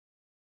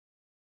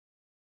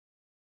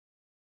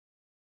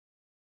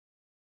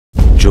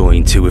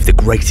Join two of the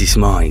greatest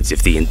minds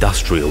of the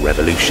Industrial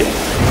Revolution.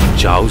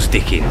 Charles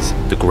Dickens,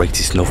 the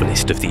greatest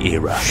novelist of the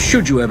era.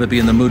 Should you ever be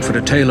in the mood for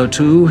a tale or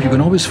two, you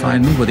can always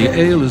find me where the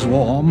ale is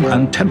warm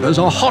and tempers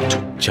are hot.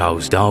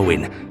 Charles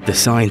Darwin, the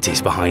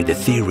scientist behind the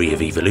theory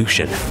of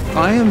evolution.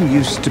 I am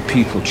used to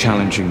people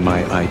challenging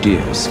my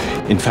ideas.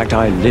 In fact,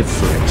 I live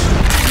for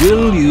it.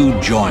 Will you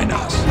join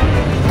us?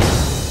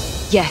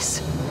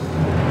 Yes.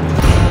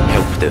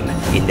 Help them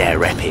in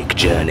their epic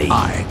journey.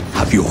 I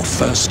have your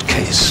first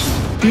case.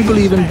 Do you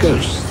believe in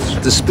ghosts?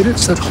 The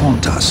spirits that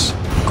haunt us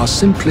are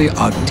simply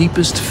our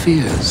deepest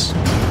fears.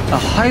 A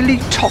highly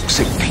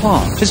toxic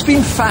plant has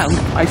been found.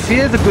 I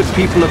fear the good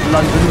people of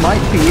London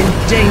might be in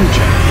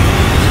danger.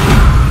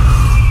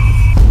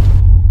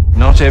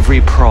 Not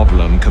every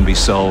problem can be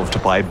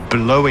solved by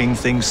blowing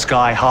things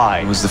sky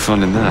high. What's the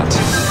fun in that?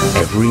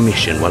 Every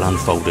mission will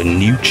unfold a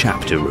new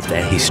chapter of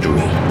their history.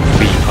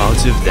 Be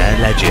part of their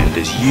legend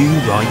as you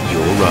write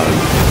your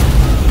own.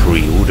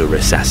 Pre-order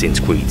Assassin's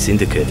Creed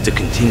Syndicate to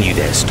continue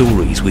their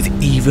stories with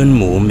even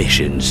more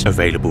missions.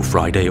 Available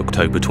Friday,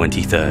 October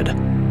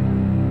 23rd.